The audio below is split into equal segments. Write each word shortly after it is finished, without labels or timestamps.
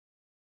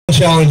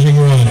challenging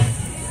run.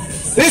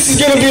 This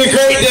is going to be a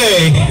great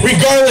day,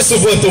 regardless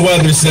of what the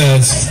weather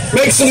says.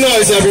 Make some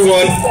noise,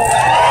 everyone.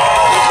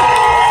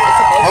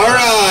 All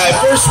right,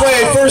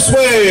 first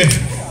wave.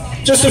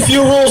 Just a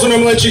few rules and I'm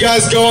going to let you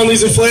guys go on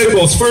these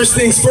inflatables. First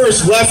things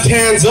first, left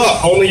hands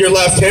up. Only your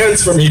left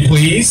hands for me,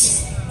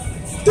 please.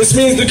 This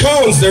means the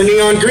cones, they're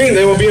neon green.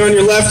 They will be on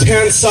your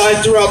left-hand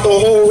side throughout the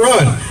whole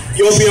run.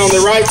 You'll be on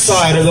the right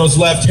side of those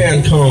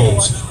left-hand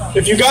cones.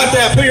 If you got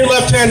that, put your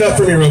left hand up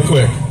for me real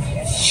quick.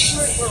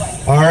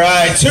 All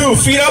right, 2,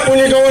 feet up when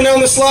you're going down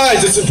the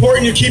slides. It's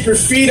important you keep your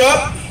feet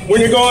up when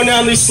you're going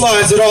down these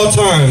slides at all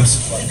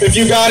times. If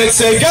you got it,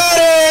 say, got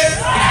it!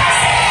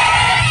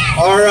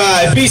 All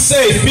right, be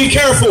safe, be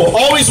careful.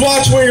 Always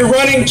watch where you're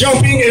running,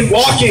 jumping, and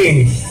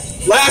walking.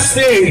 Last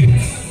thing,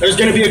 there's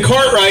going to be a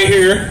cart right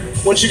here.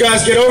 Once you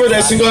guys get over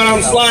this and go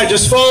down the slide,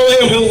 just follow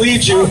him. He'll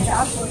lead you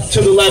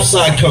to the left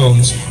side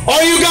cones.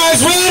 Are you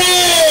guys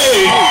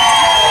ready?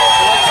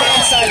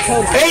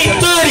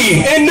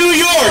 8:30 in New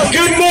York.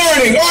 Good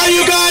morning. Are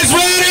you guys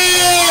ready?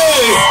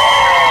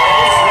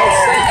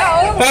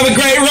 Have a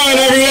great run,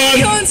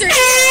 everyone. Cones are here.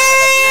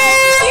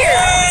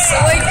 So,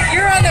 like,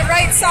 you're on the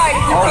right side.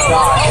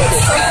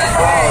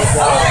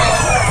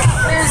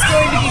 There's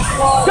going to be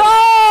flaws. Go!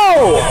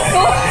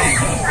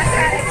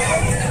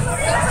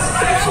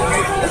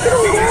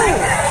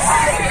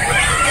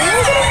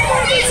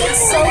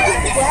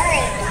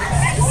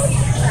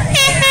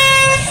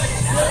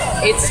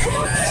 It's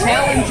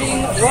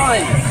challenging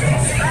run.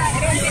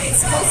 It's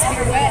supposed to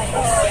be wet.